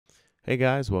Hey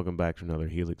guys, welcome back to another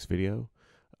Helix video.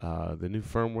 The new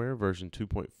firmware version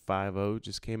 2.50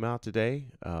 just came out today,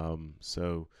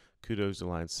 so kudos to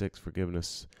Line 6 for giving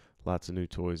us lots of new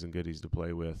toys and goodies to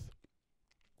play with.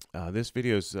 This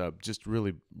video is just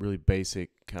really basic,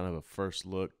 kind of a first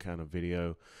look kind of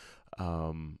video.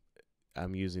 I'm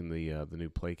using the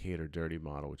new Placater Dirty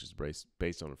model, which is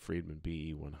based on a Friedman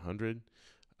BE100.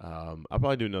 I'll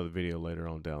probably do another video later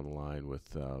on down the line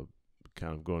with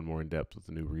kind of going more in depth with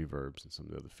the new reverbs and some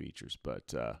of the other features.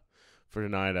 But for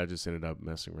tonight, I just ended up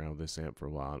messing around with this amp for a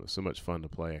while. It was so much fun to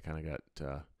play. I kind of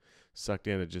got sucked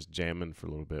into just jamming for a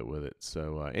little bit with it.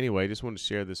 So anyway, just wanted to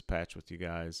share this patch with you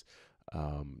guys.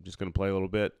 Just going to play a little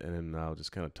bit, and then I'll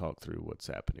just kind of talk through what's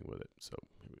happening with it. So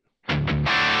here we go.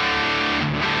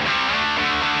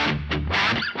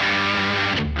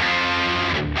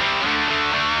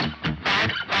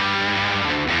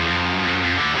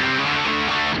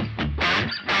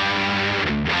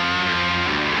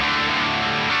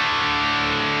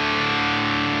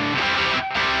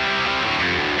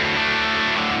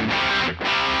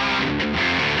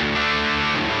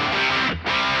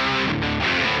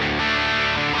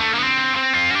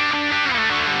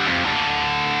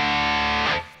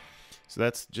 So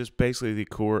that's just basically the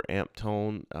core amp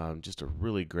tone, just a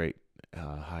really great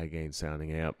high gain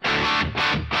sounding amp.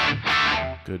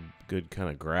 Good kind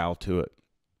of growl to it.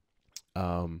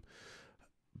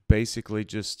 Basically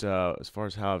just as far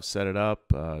as how I've set it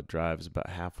up, drive's about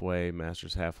halfway,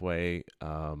 master's halfway.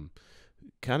 Kind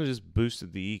of just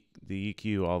boosted the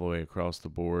EQ all the way across the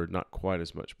board, not quite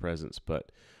as much presence,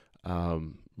 but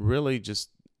really just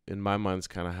in my mind it's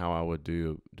kind of how I would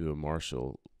do a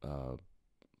Marshall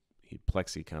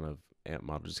Plexi kind of amp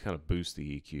model, just kind of boost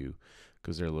the EQ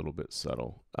because they're a little bit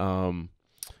subtle.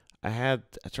 I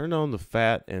turned on the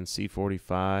FAT and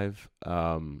C45.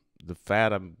 The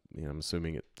FAT, I'm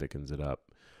assuming it thickens it up.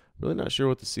 Really not sure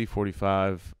what the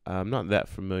C45. I'm not that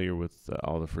familiar with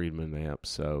all the Friedman amps,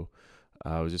 so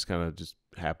I was just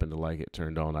happened to like it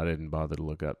turned on. I didn't bother to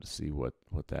look up to see what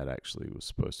that actually was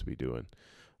supposed to be doing.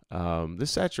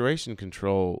 This saturation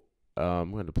control,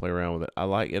 I'm going to play around with it. I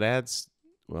like it. Adds.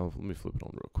 Well, let me flip it on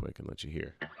real quick and let you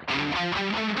hear.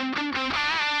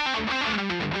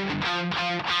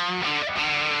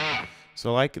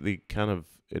 So I like the kind of,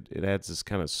 it adds this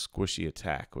kind of squishy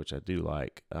attack, which I do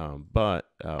like, but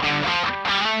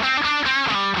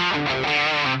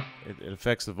it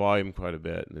affects the volume quite a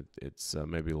bit, and it's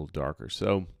maybe a little darker.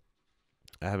 So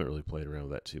I haven't really played around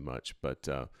with that too much, but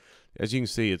as you can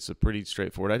see, it's a pretty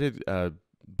straightforward. I did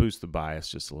boost the bias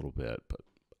just a little bit, but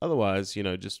otherwise,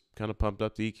 just kind of pumped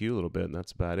up the EQ a little bit, and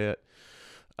that's about it.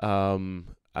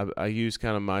 I use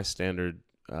kind of my standard,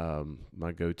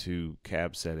 my go-to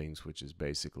cab settings, which is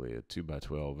basically a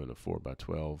 2x12 and a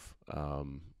 4x12.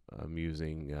 I'm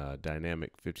using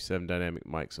 57 dynamic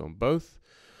mics on both.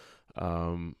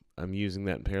 I'm using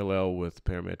that in parallel with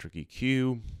parametric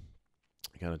EQ,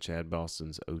 kind of Chad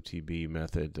Boston's OTB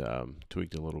method,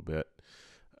 tweaked a little bit.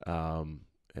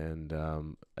 And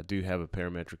I do have a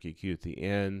parametric EQ at the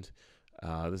end.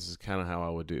 This is kind of how I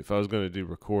would do. If I was going to do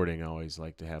recording, I always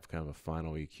like to have kind of a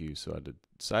final EQ, so I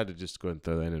decided to just go ahead and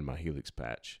throw that in my Helix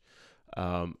patch.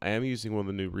 I am using one of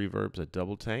the new reverbs, a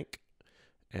double tank,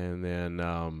 and then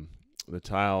the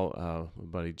tile. My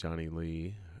buddy Johnny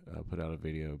Lee put out a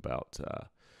video about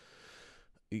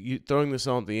throwing this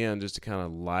on at the end just to kind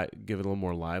of give it a little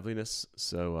more liveliness.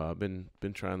 So I've been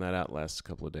trying that out last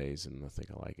couple of days, and I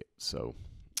think I like it. So.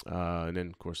 And then,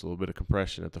 of course, a little bit of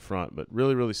compression at the front, but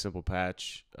really simple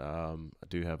patch. I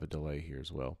do have a delay here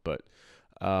as well, but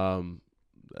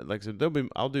like I said,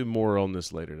 I'll do more on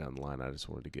this later down the line. I just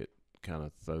wanted to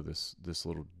throw this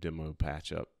little demo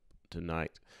patch up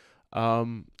tonight.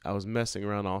 I was messing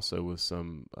around also with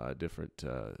some different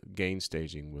gain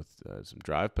staging with some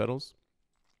drive pedals.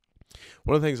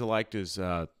 One of the things I liked is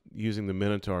using the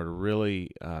Minotaur to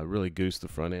really goose the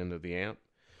front end of the amp,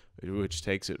 which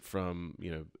takes it from,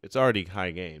 it's already high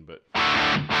gain, but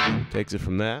takes it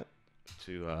from that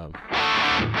to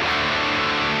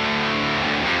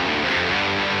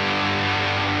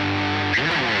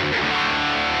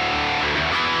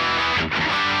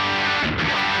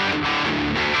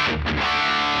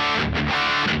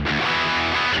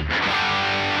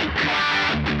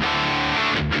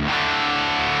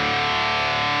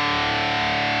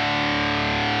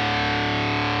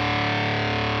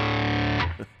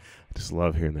just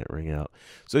love hearing that ring out.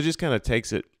 So it just kind of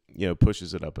takes it,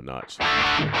 pushes it up a notch.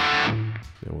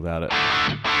 Without it.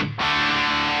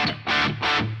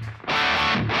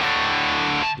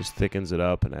 Just thickens it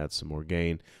up and adds some more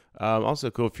gain. Also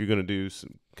cool if you're going to do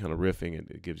some kind of riffing,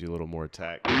 it gives you a little more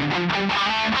attack.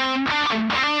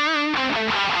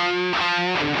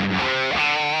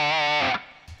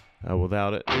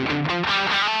 without it.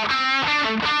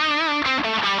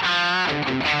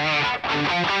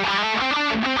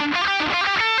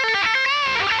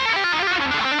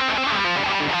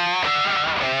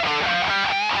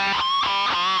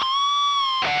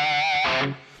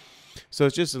 So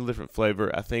it's just a different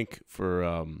flavor. I think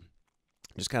for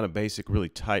just kind of basic, really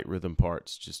tight rhythm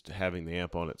parts, just having the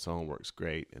amp on its own works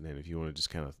great. And then if you want to just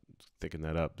kind of thicken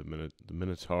that up, the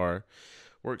Minotaur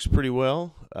works pretty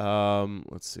well.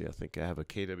 Let's see, I think I have a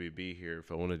KWB here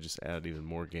if I want to just add even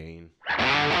more gain.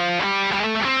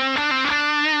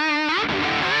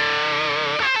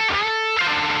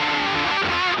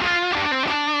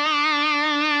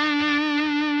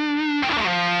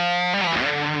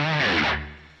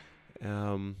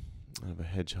 I have a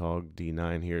Hedgehog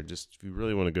D9 here, just if you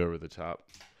really want to go over the top.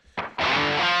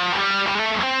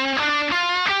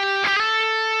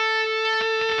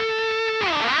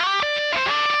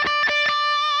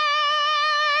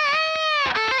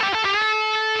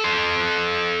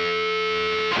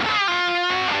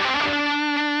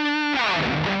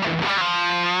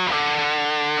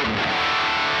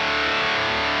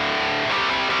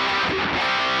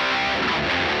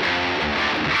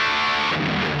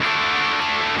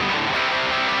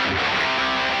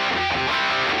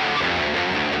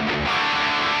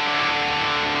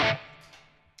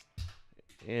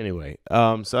 Anyway,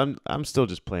 so I'm still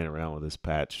just playing around with this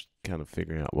patch, kind of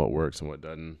figuring out what works and what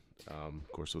doesn't.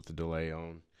 Of course, with the delay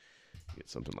on, you get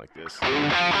something like this.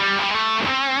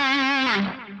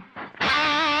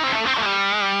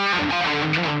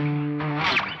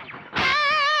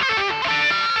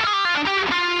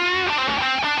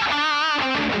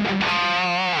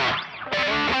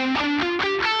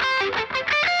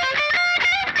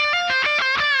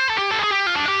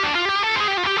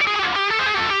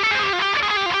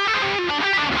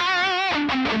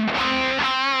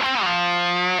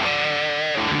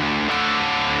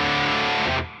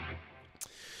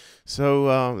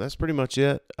 So that's pretty much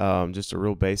it. Just a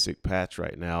real basic patch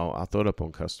right now. I'll throw it up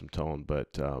on custom tone,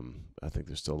 but I think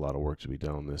there's still a lot of work to be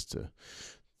done on this to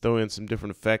throw in some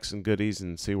different effects and goodies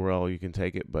and see where all you can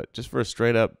take it. But just for a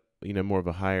straight up, more of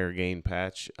a higher gain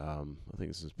patch, I think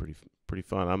this is pretty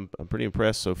fun. I'm pretty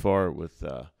impressed so far with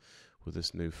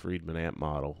this new Friedman amp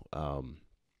model.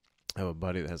 I have a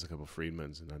buddy that has a couple of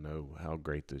Friedmans, and I know how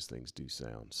great those things do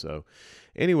sound. So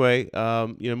anyway,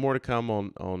 more to come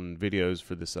on videos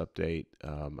for this update.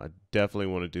 I definitely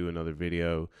want to do another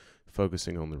video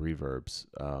focusing on the reverbs.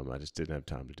 I just didn't have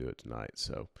time to do it tonight.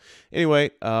 So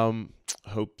anyway,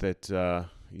 hope that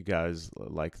you guys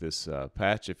like this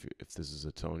patch. If this is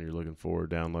a tone you're looking for,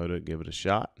 download it, give it a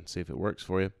shot, and see if it works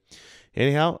for you.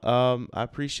 Anyhow, I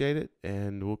appreciate it,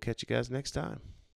 and we'll catch you guys next time.